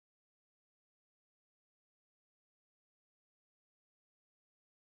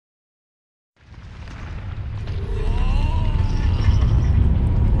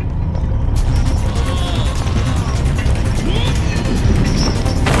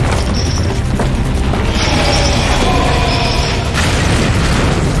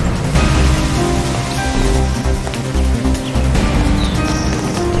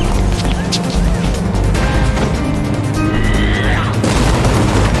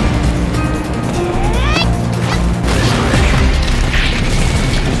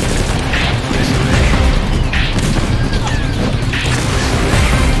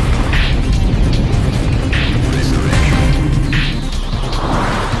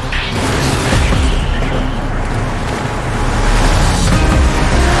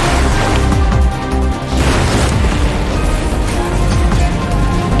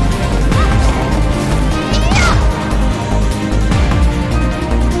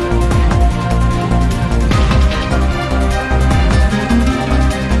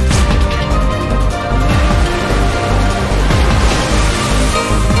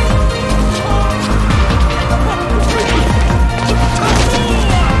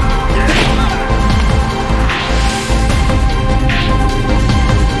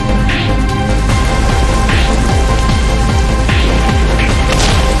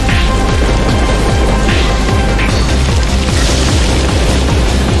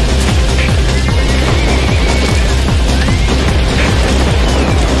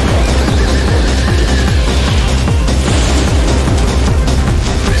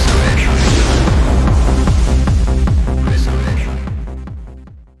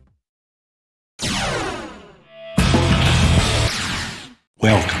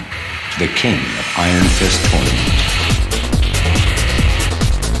Welcome to the King of Iron Fist Tournament.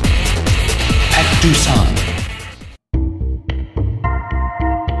 Baek Doo San.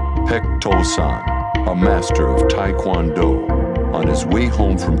 Baek Doo San, a master of Taekwondo. On his way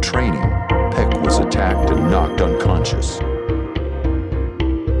home from training, Baek was attacked and knocked unconscious.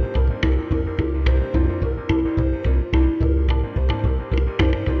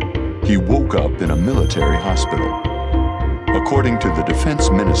 He woke up in a military hospital. According to the defense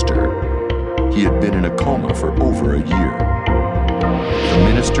minister, he had been in a coma for over a year. The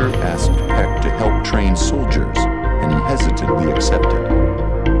minister asked Baek to help train soldiers, and he hesitantly accepted.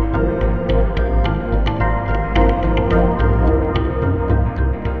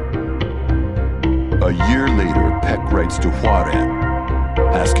 A year later, Baek writes to Hwaran,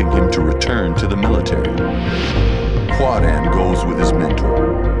 asking him to return to the military. Hwaran goes with his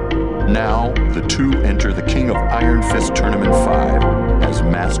mentor. Now, the two enter the King of Iron Fist Tournament 5 as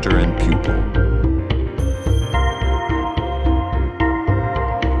master and pupil.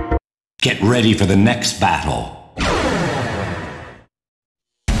 Get ready for the next battle.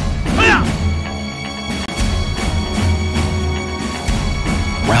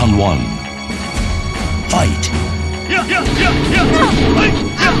 Round 1. Fight!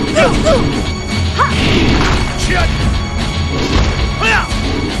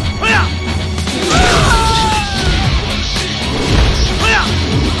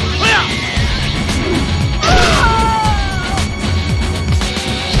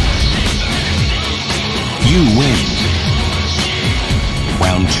 You win.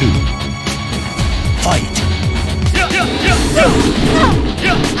 Round 2. Fight.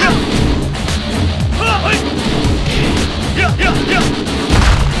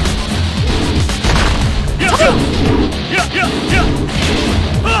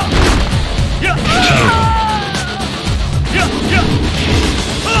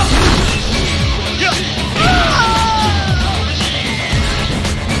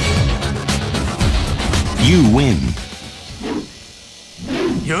 You win.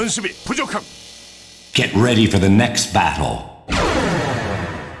 연습이 부족함. Get ready for the next battle.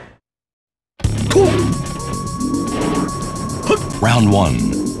 Round 1.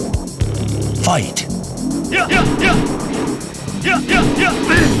 Fight.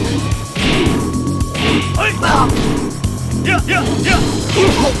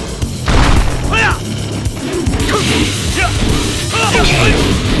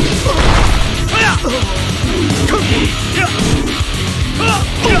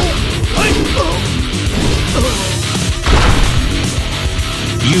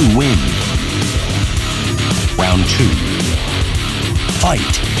 You win. Round 2.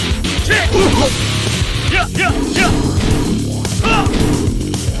 Fight.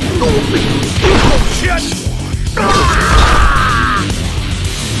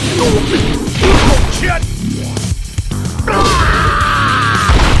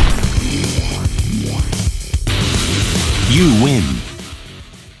 You win.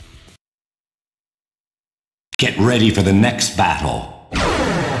 Get ready for the next battle.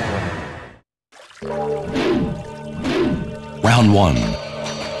 Round 1.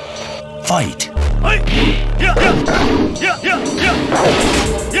 Fight.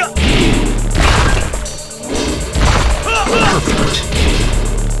 Perfect.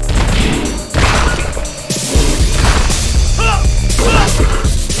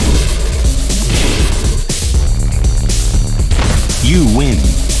 You win.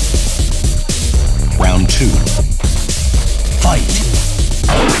 Round 2. Fight.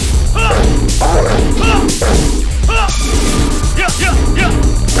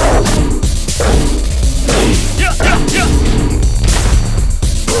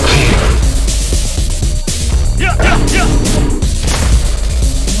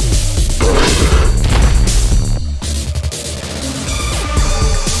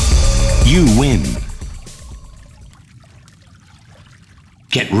 You win.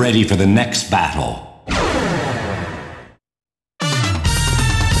 Get ready for the next battle.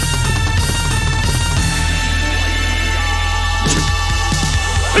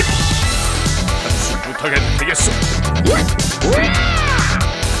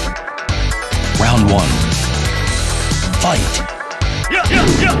 Round 1. Fight.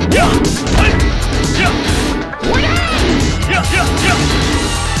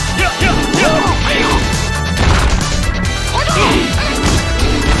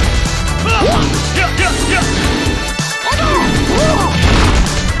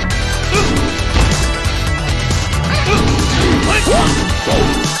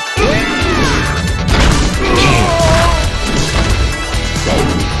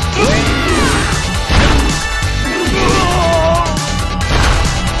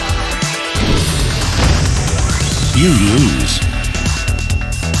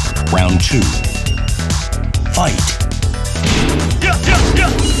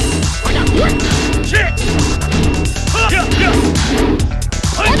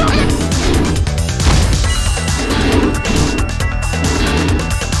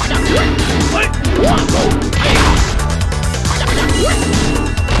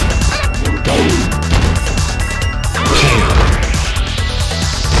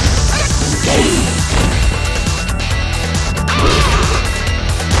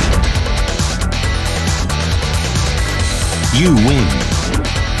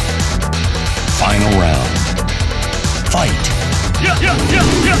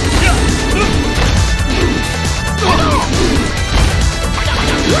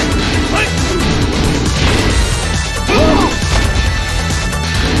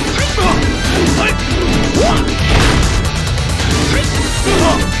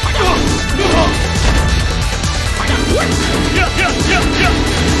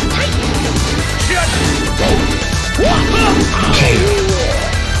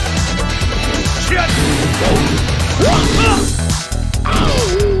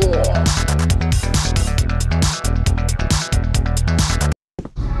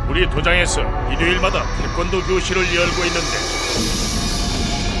 우리 도장에서 일요일마다 태권도 교실을 열고 있는데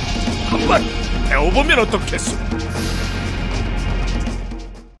한번 배워보면 어떻겠어?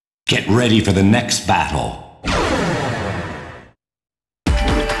 Get ready for the next battle.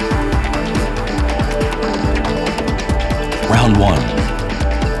 Round 1.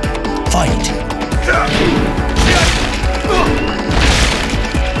 Fight.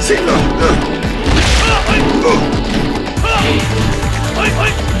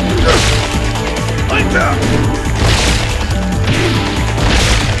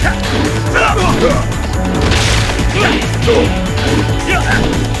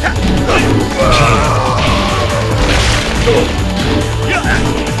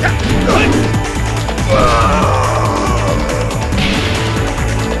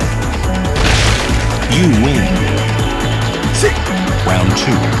 You win. Round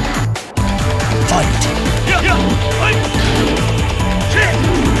 2. Fight.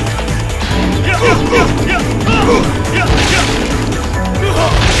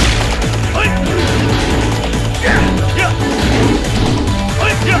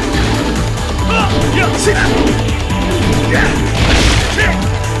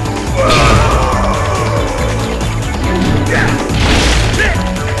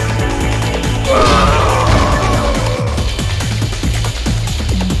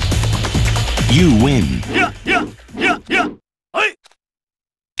 You win.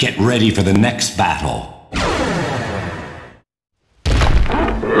 Get ready for the next battle.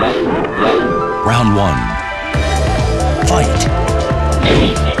 Round 1. Fight.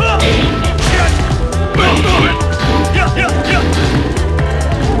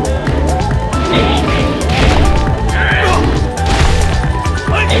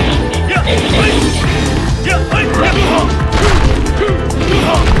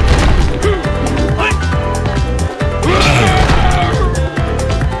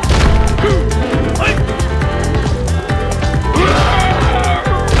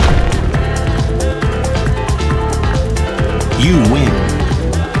 You win.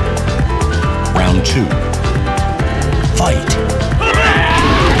 Round 2. Fight.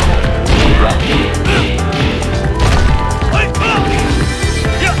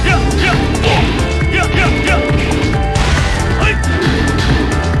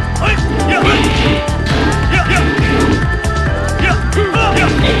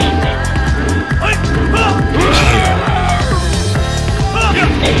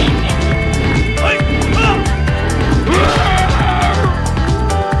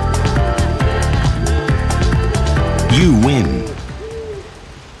 You win.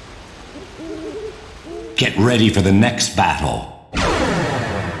 Get ready for the next battle.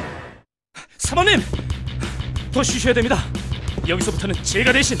 사모님! 더 쉬셔야 됩니다. 여기서부터는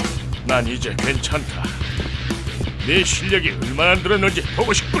제가 대신. 난 이제 괜찮다. 내 실력이 얼마나 늘었는지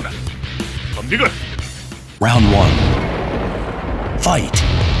보고 싶구나. 덤비걸. Round 1. Fight.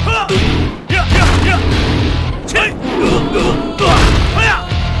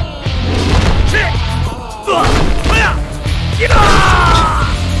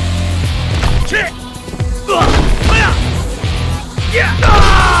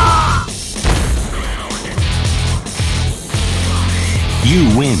 You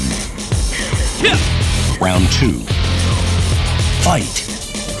win. Round 2. Fight.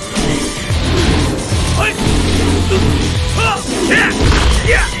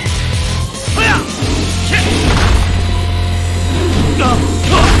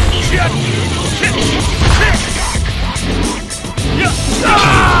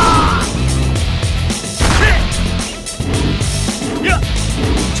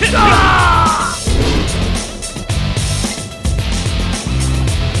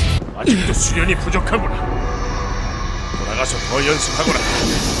 아직도 수련이 부족하구나. 돌아가서 더 연습하거라.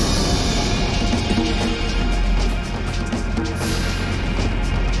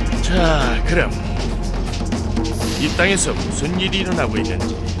 자, 그럼 이 땅에서 무슨 일이 일어나고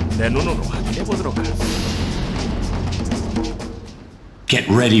있는지 내 눈으로 확인해 보도록 하자. Get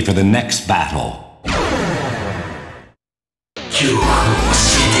ready for the next battle.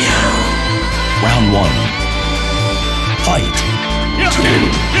 Round 1. Fight.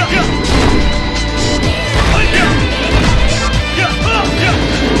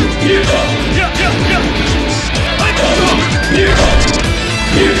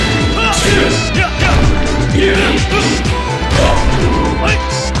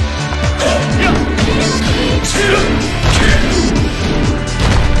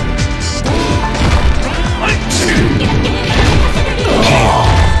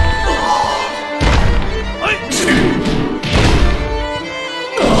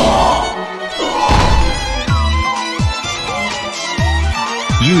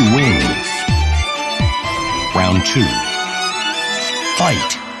 You win. Round 2.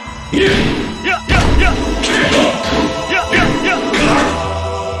 Fight.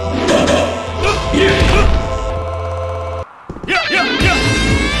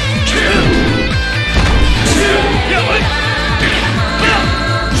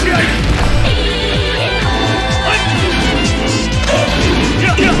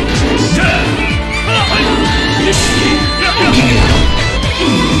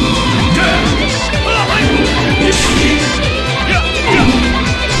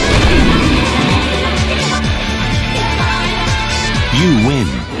 You win.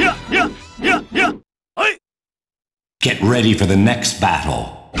 Get ready for the next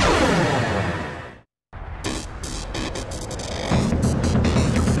battle.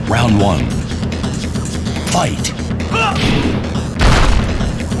 Round 1. Fight.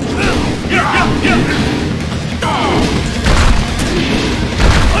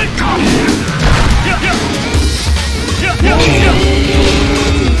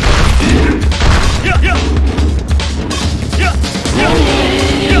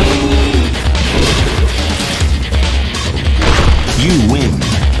 You win.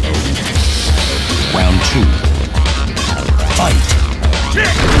 Round 2. Fight.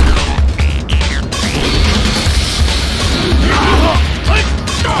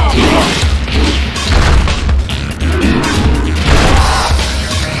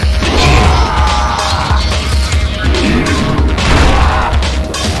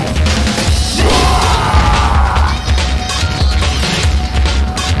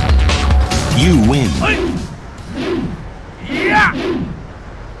 You win.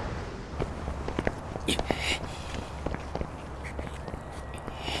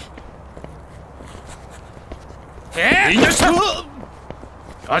 이 녀석!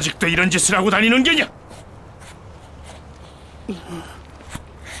 아직도 이런 짓을 하고 다니는 게냐?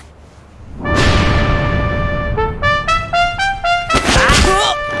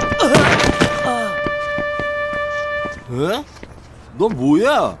 에? 너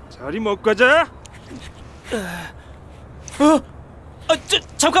뭐야? 자리 못 가자.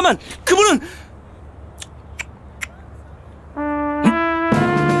 잠깐만! 그분은